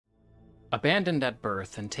Abandoned at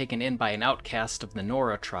birth and taken in by an outcast of the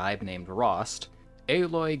Nora tribe named Rost,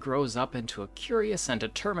 Aloy grows up into a curious and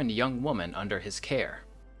determined young woman under his care.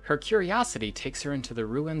 Her curiosity takes her into the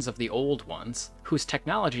ruins of the Old Ones, whose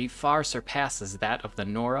technology far surpasses that of the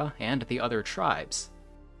Nora and the other tribes.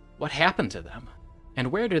 What happened to them?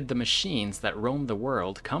 And where did the machines that roam the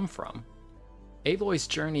world come from? Aloy's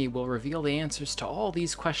journey will reveal the answers to all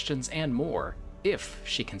these questions and more, if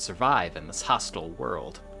she can survive in this hostile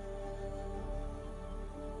world.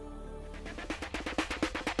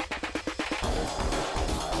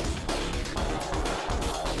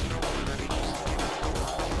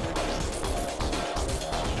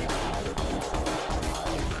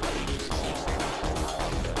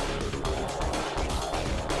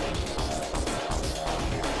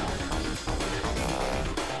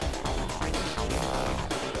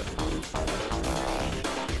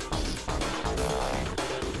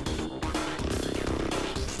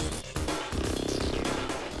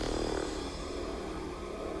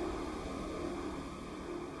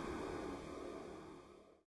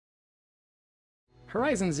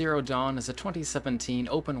 Horizon Zero Dawn is a 2017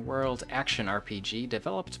 open-world action RPG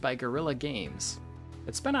developed by Guerrilla Games.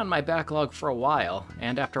 It's been on my backlog for a while,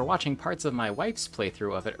 and after watching parts of my wife's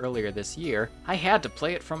playthrough of it earlier this year, I had to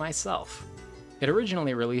play it for myself. It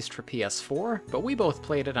originally released for PS4, but we both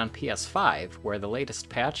played it on PS5, where the latest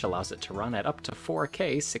patch allows it to run at up to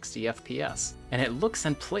 4K 60 FPS, and it looks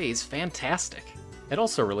and plays fantastic. It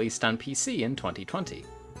also released on PC in 2020.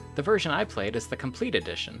 The version I played is the Complete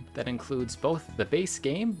Edition, that includes both the base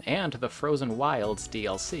game and the Frozen Wilds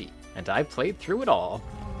DLC, and I played through it all.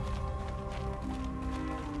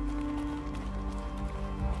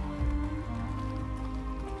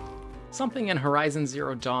 Something in Horizon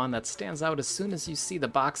Zero Dawn that stands out as soon as you see the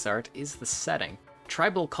box art is the setting.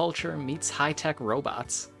 Tribal culture meets high-tech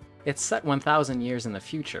robots. It's set 1,000 years in the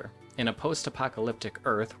future, in a post-apocalyptic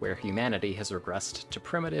Earth where humanity has regressed to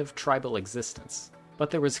primitive tribal existence. But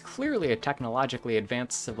there was clearly a technologically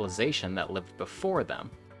advanced civilization that lived before them.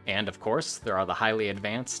 And of course, there are the highly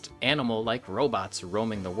advanced, animal-like robots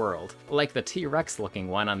roaming the world, like the T-Rex looking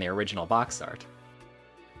one on the original box art.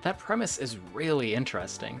 That premise is really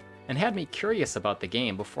interesting, and had me curious about the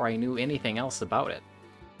game before I knew anything else about it.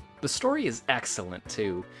 The story is excellent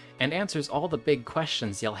too, and answers all the big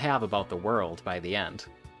questions you'll have about the world by the end.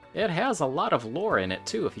 It has a lot of lore in it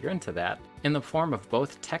too if you're into that, in the form of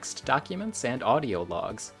both text documents and audio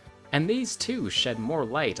logs. And these too shed more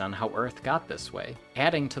light on how Earth got this way,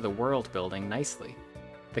 adding to the world building nicely.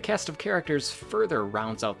 The cast of characters further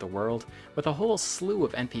rounds out the world with a whole slew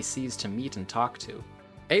of NPCs to meet and talk to.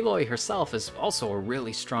 Aloy herself is also a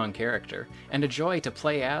really strong character, and a joy to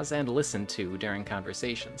play as and listen to during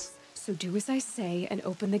conversations. So do as I say and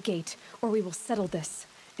open the gate, or we will settle this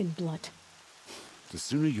in blood. The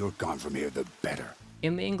sooner you're gone from here, the better.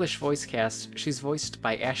 In the English voice cast, she's voiced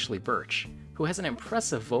by Ashley Birch, who has an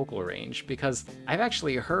impressive vocal range because I've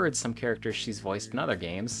actually heard some characters she's voiced in other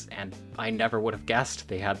games, and I never would have guessed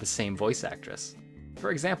they had the same voice actress.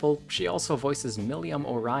 For example, she also voices Milliam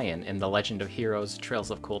Orion in The Legend of Heroes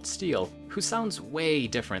Trails of Cold Steel, who sounds way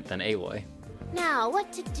different than Aloy. Now,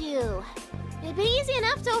 what to do? It'd be easy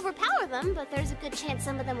enough to overpower them, but there's a good chance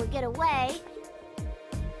some of them would get away.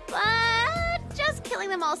 But just killing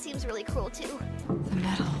them all seems really cruel too. The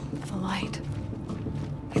metal, the light.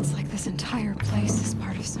 It's like this entire place is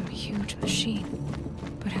part of some huge machine.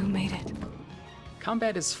 But who made it?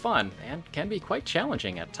 Combat is fun, and can be quite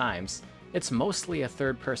challenging at times. It's mostly a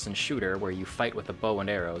third-person shooter where you fight with a bow and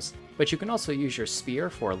arrows, but you can also use your spear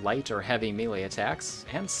for light or heavy melee attacks,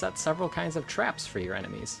 and set several kinds of traps for your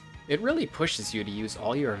enemies. It really pushes you to use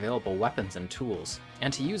all your available weapons and tools,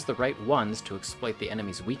 and to use the right ones to exploit the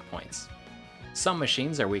enemy's weak points. Some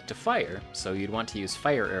machines are weak to fire, so you'd want to use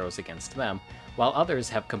fire arrows against them, while others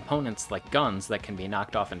have components like guns that can be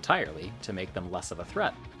knocked off entirely to make them less of a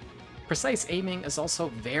threat. Precise aiming is also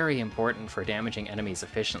very important for damaging enemies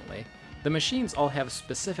efficiently. The machines all have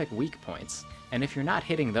specific weak points, and if you're not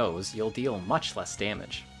hitting those, you'll deal much less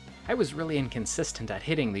damage. I was really inconsistent at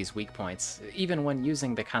hitting these weak points, even when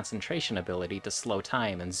using the concentration ability to slow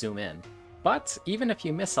time and zoom in. But even if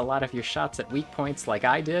you miss a lot of your shots at weak points like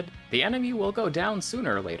I did, the enemy will go down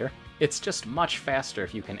sooner or later. It's just much faster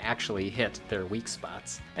if you can actually hit their weak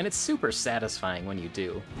spots, and it's super satisfying when you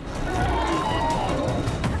do.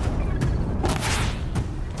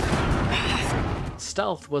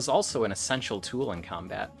 Stealth was also an essential tool in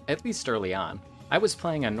combat, at least early on. I was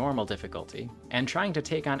playing a normal difficulty, and trying to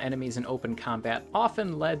take on enemies in open combat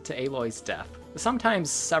often led to Aloy's death, sometimes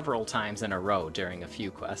several times in a row during a few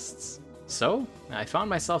quests. So, I found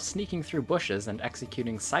myself sneaking through bushes and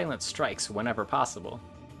executing silent strikes whenever possible.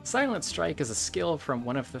 Silent Strike is a skill from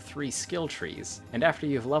one of the 3 skill trees, and after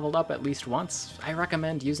you've leveled up at least once, I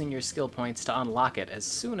recommend using your skill points to unlock it as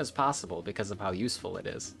soon as possible because of how useful it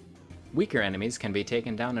is. Weaker enemies can be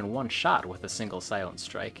taken down in one shot with a single Silent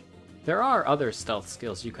Strike. There are other stealth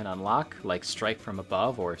skills you can unlock, like Strike from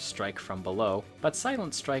Above or Strike from Below, but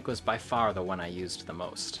Silent Strike was by far the one I used the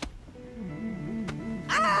most.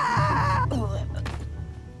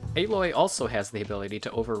 Aloy also has the ability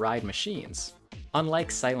to override machines.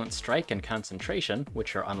 Unlike Silent Strike and Concentration,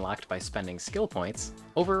 which are unlocked by spending skill points,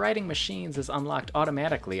 overriding machines is unlocked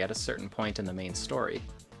automatically at a certain point in the main story.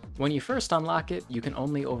 When you first unlock it, you can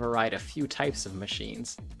only override a few types of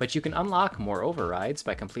machines, but you can unlock more overrides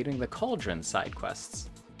by completing the Cauldron side quests.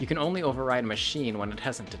 You can only override a machine when it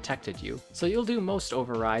hasn't detected you, so you'll do most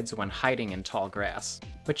overrides when hiding in tall grass,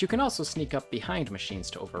 but you can also sneak up behind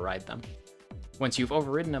machines to override them. Once you've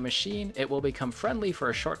overridden a machine, it will become friendly for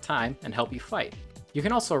a short time and help you fight. You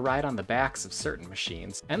can also ride on the backs of certain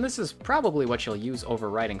machines, and this is probably what you'll use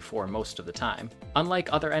overriding for most of the time.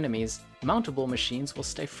 Unlike other enemies, mountable machines will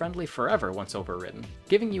stay friendly forever once overridden,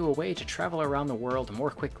 giving you a way to travel around the world more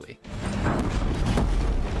quickly.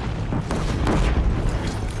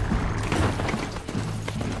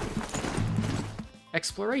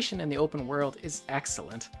 Exploration in the open world is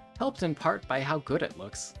excellent, helped in part by how good it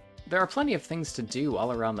looks. There are plenty of things to do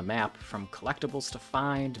all around the map, from collectibles to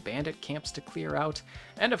find, bandit camps to clear out,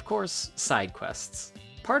 and of course, side quests.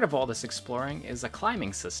 Part of all this exploring is a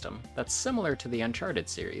climbing system that's similar to the Uncharted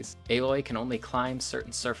series. Aloy can only climb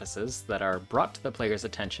certain surfaces that are brought to the player's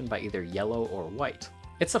attention by either yellow or white.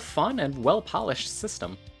 It's a fun and well-polished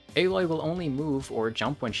system. Aloy will only move or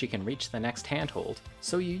jump when she can reach the next handhold,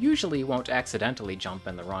 so you usually won't accidentally jump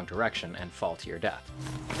in the wrong direction and fall to your death.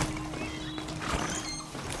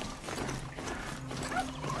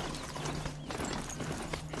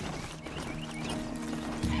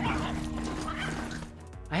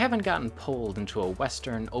 I haven't gotten pulled into a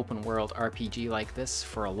Western open-world RPG like this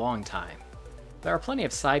for a long time. There are plenty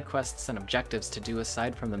of side quests and objectives to do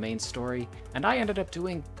aside from the main story, and I ended up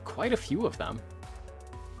doing quite a few of them.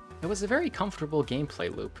 It was a very comfortable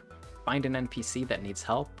gameplay loop. Find an NPC that needs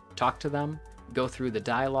help, talk to them, go through the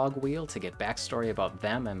dialogue wheel to get backstory about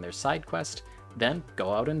them and their side quest, then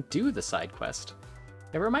go out and do the side quest.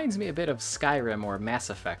 It reminds me a bit of Skyrim or Mass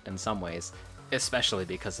Effect in some ways, especially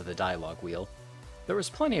because of the dialogue wheel. There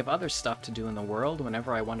was plenty of other stuff to do in the world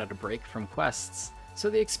whenever I wanted a break from quests, so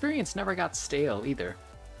the experience never got stale either.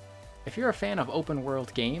 If you're a fan of open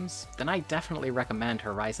world games, then I definitely recommend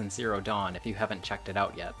Horizon Zero Dawn if you haven't checked it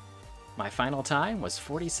out yet. My final time was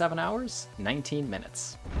 47 hours, 19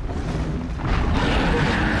 minutes.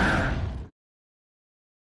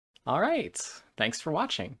 Alright, thanks for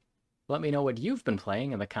watching. Let me know what you've been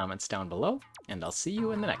playing in the comments down below, and I'll see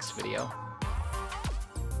you in the next video.